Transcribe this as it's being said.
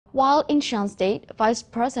While in Shan State, Vice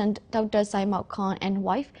President Dr. Saimao Khan and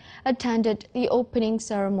wife attended the opening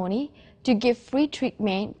ceremony to give free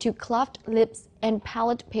treatment to cleft lips and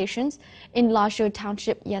palate patients in Lasho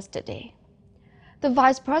Township yesterday. The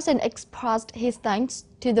Vice President expressed his thanks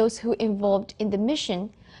to those who involved in the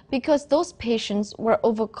mission because those patients were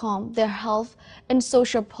overcome their health and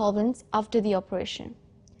social problems after the operation.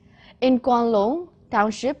 In Kwanlong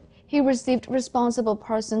Township, he received responsible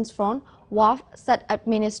persons from WAF Set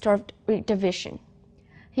Administrative Division.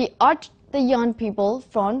 He urged the young people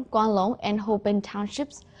from Kwanlong and Hopen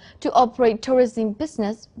Townships to operate tourism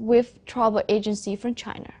business with travel agency from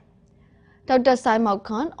China. Dr. Saimao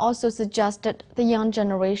Khan also suggested the young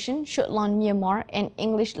generation should learn Myanmar and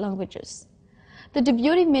English languages. The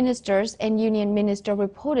Deputy Ministers and Union Minister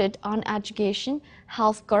reported on education,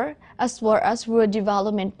 healthcare, as well as rural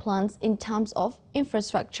development plans in terms of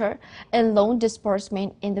infrastructure and loan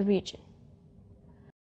disbursement in the region.